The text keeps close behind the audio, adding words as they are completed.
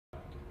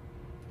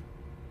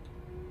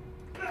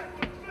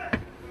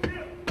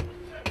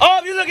All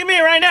of you look at me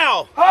right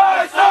now.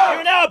 Aye, sir!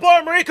 You're now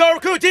aboard Marine Corps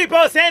Recruit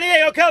Depot, San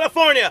Diego,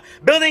 California,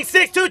 Building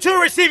 622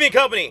 Receiving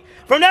Company.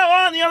 From now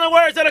on, the only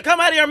words that'll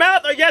come out of your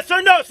mouth are yes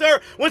or no, sir,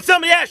 when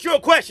somebody asks you a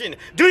question.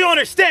 Do you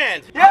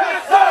understand?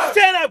 Yes, sir!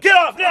 Stand up, get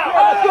off now!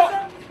 Let's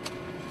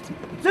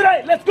go!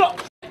 Today, let's go!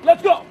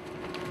 Let's go!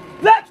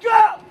 Let's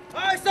go!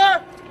 Aye,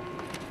 sir!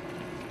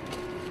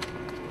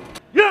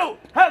 You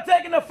have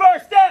taken the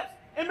first steps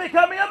in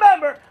becoming a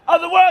member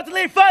of the world's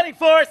elite fighting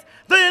force,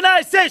 the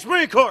United States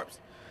Marine Corps.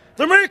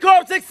 The Marine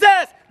Corps'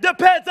 success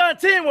depends on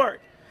teamwork.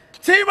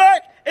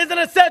 Teamwork is an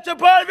essential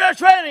part of your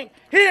training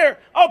here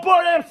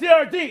aboard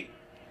MCRD.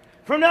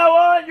 From now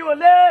on, you will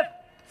live,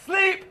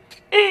 sleep,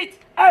 eat,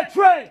 and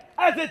train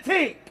as a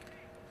team.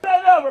 Put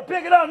it over,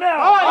 pick it up now.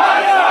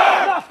 Aye,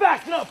 sir! Not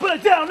fast enough, put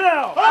it down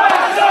now.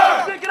 Aye,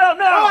 sir! Pick it up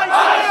now.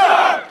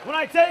 Aye, sir! When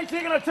I tell you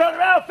you're gonna turn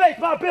around, face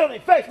my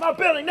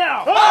building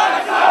now.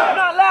 Aye, sir!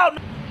 Not loud.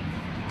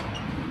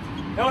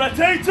 And when I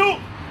tell you to,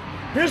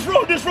 this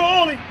road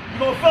only, you're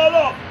gonna fall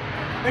off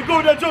and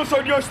go to that drill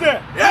sergeant, you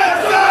understand?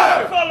 Yes,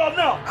 sir! Fall off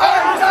now.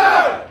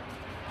 Aye,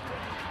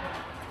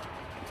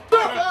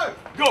 sir!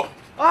 Go.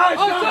 Aye,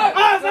 sir!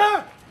 Aye,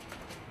 sir!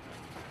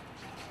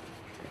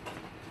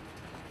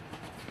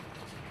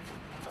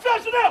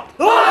 Fast it out.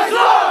 Aye,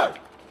 sir!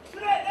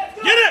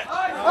 Get it.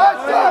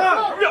 Aye,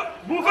 sir! Hurry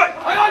up. Move back.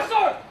 Aye,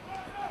 sir!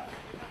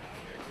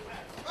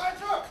 Aye,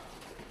 sir!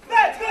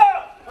 Let's go!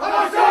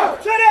 Aye, sir!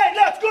 Today,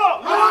 let's go!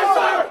 Aye,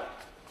 sir!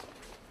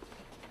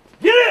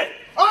 Get it.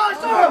 Aye,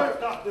 sir!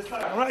 Stop this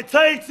time. When I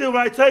tell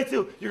you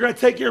to, you're gonna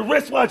take your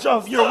wristwatch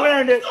off. If you're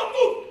wearing it.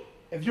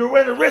 If you're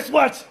wearing a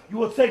wristwatch, you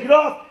will take it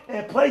off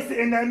and place it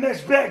in that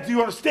mesh bag. Do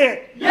you understand?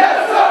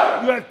 Yes,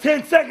 sir! You have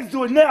 10 seconds to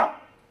do it now.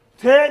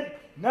 10,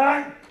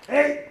 9,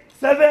 8,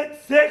 7,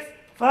 6,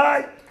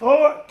 5,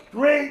 4,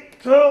 3,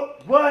 2,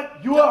 1.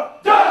 You are.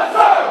 Yes,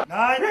 sir!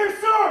 9, Yes,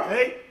 sir!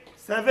 8,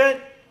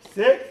 7,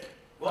 6,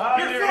 5.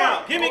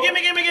 Give me. Give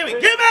me!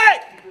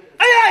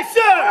 Aye,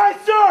 sir! Aye,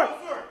 sir!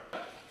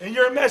 In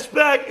your mesh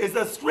bag is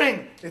a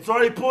string. It's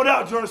already pulled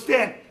out. Do you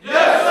understand?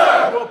 Yes,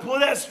 sir! You will pull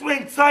that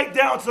string tight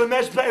down till the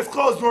mesh bag is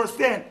closed. Do you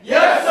understand?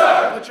 Yes,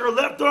 sir! Put your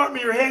left arm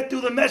and your hand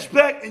through the mesh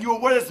bag, and you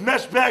will wear this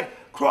mesh bag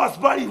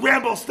crossbody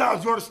Rambo style.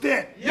 Do you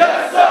understand?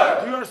 Yes,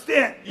 sir! Do you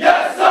understand?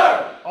 Yes,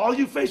 sir! All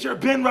you face your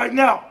bin right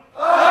now.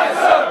 Aye,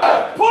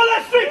 sir! Pull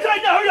that string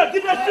tight now! Hurry up!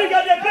 Get that string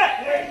out that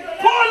back!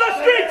 Pull that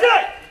string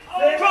tight!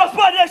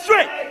 Crossbody that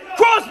string!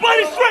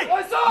 Crossbody string!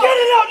 Get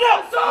it out now!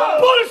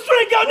 Pull the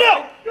string out now!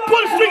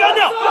 Pull the string out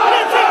now!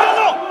 Let it take it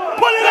along!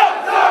 Pull it out!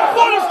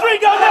 Pull the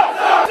string out now!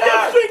 Get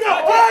the string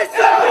out! Aye,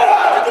 sir!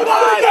 Get the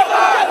string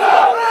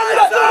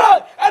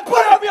out! And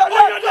put it on your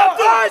left!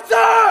 Aye,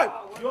 sir!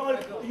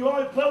 You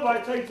only play when I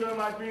tell you to in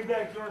my green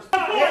bag. Do you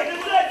understand?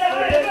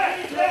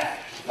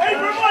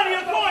 Paper money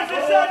and coins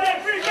inside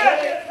that green bag!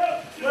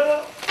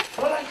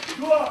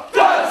 You are.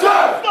 Yes,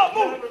 sir! Stop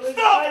moving!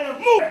 Stop!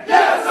 Move!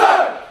 Yes,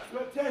 sir! You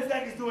have 10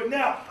 seconds to do it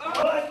now.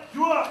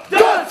 You are.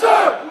 Yes,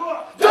 sir! You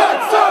are.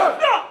 Yes, sir!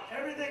 Stop!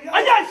 Everything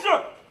Aye, aye,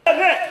 sir! Left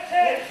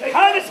hand!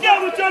 Hide the scale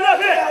with your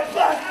left hand!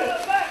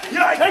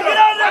 Yeah, Take it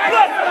out of that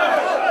place!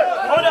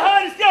 On the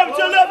hide the scale with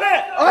your left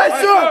hand! Aye,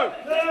 sir!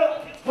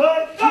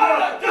 But you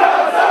are.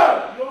 Yes,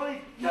 sir!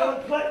 You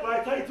only play when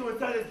I tell you to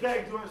inside this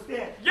bag. Do you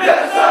understand?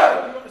 Yes,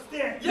 sir! Do you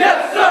understand?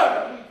 Yes,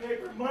 sir! Any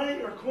paper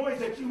money or coins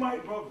that you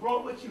might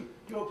brought with you,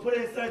 you'll put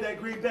it inside that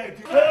green bag.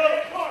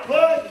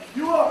 But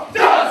you are.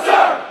 Yes,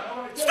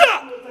 sir!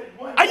 Stop!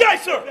 Aye, aye,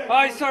 sir!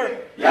 Aye,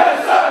 sir.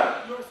 Yes,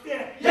 sir! You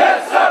understand?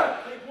 Yes, sir!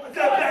 Take one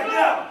step back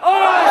now.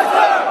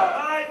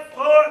 Aye, sir!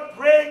 5, 4,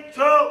 3,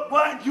 2,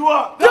 1. You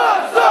are.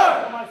 Yes,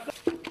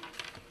 sir!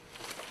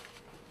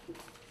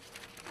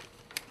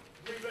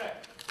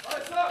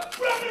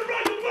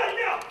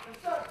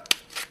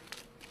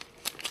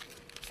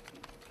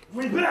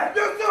 Green bag.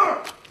 Yes,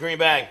 sir! Green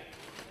bag.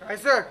 Aye,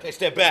 sir! Okay,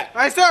 step back.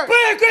 Aye, sir! Put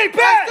in a green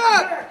bag!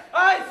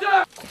 Aye,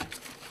 sir!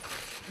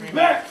 Green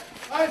bag.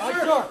 Aye,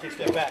 sir! Okay,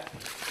 step back.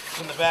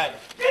 It's in the bag.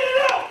 Get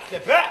it out.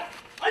 Step back.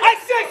 I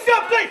say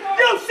something!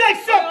 You say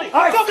something!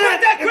 I Don't said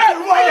put that if crap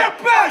you in want, your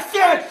bag! I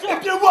said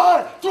if you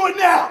want, do it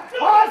now.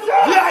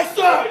 Yes,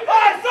 sir.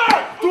 Aye,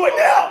 sir! Do it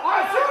now.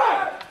 Aye,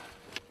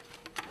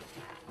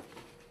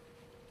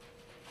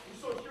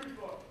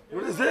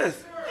 What is this?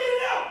 Get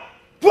it out!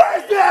 What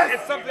is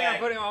this? Something I'm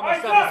putting on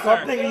myself.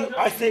 Something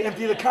I say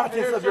empty the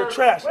contents of your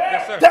trash.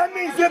 sir. That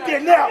means empty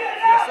it now.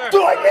 sir.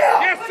 Do it now.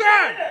 Yes,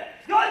 sir.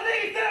 The only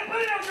thing he said,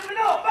 put it on your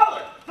vanilla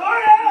fellas! So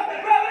hurry up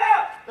and grab it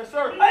out! Yes,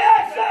 sir! Aye,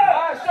 aye, sir!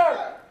 Aye,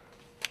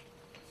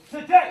 sir!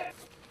 Today.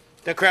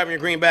 They're grabbing your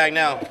green bag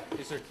now.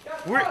 Yes, sir.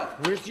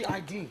 Where's the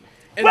ID?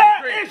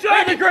 Where is your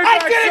in the green I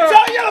bag, didn't sir.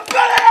 tell you to put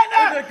it in In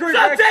there! the green So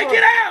bag, take sir.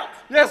 it out!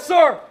 Yes,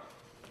 sir.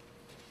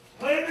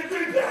 Put it in the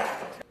green bag.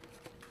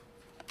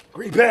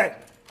 Green bag.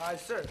 Aye,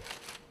 sir!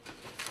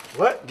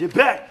 What? Get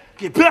back.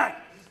 Get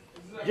back.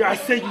 Yeah, I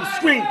said you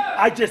scream.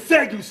 I just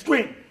said you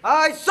scream.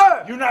 Aye,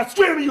 sir! You're not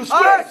screaming, you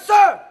scream. Aye,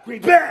 sir!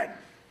 Green bag.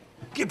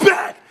 Get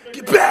back.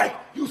 Get back.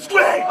 You scream.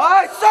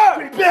 Aye, sir!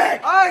 Green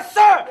bag. Aye,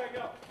 sir!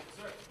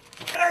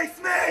 Face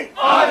me.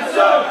 Aye,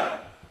 sir!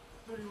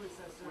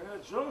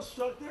 Joe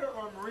truck there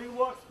or a Marine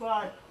walks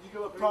by, you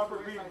give a proper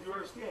greeting. You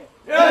understand?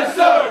 Yes,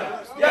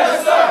 sir.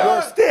 Yes, sir. You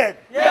understand?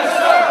 Yes,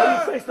 sir. You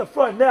face the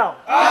front now.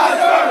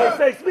 Yes, You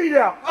face me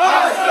now.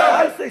 Yes, sir.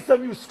 I say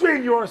something, you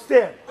scream, you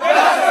understand?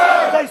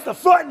 Yes, sir. Face the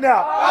front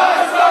now.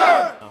 Yes,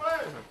 sir.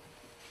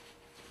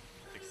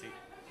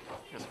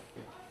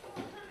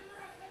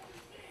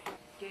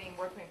 Getting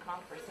workman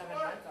comp for 7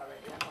 months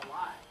already. That's a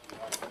lot.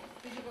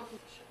 Did you go through?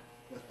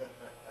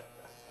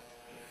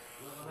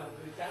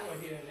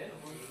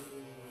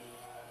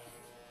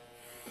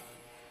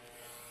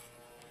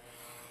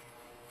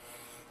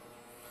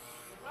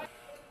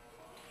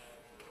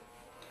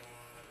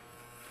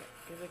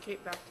 Give the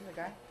cape back to the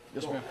guy.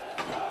 Yes, ma'am.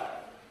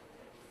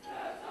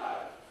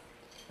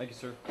 Thank you,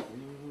 sir.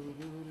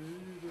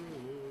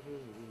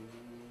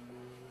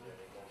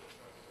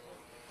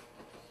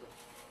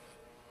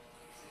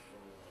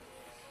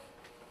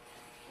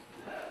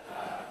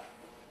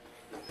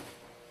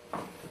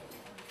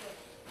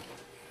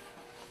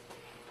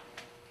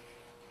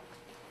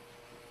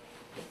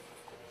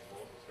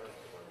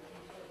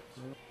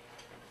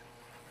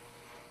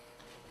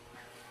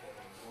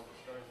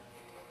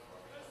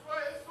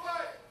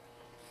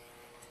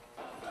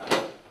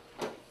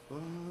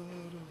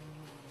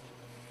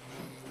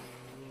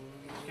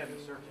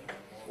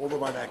 Over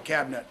by that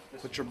cabinet.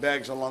 Put your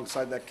bags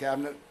alongside that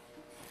cabinet.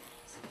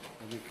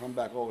 And then come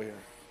back over here.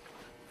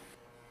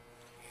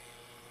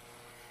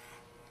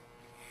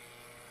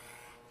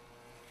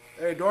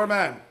 Hey,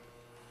 doorman.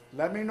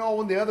 Let me know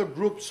when the other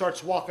group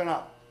starts walking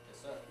up.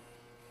 Yes, sir.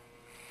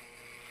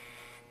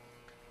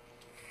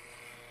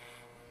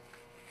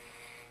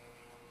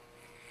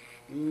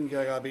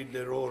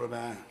 Cagabidero,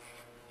 man.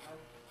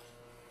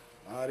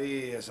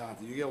 Ari,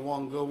 Santi. You get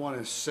one good one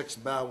and 6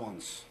 bad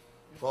ones.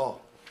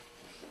 Go.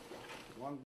 One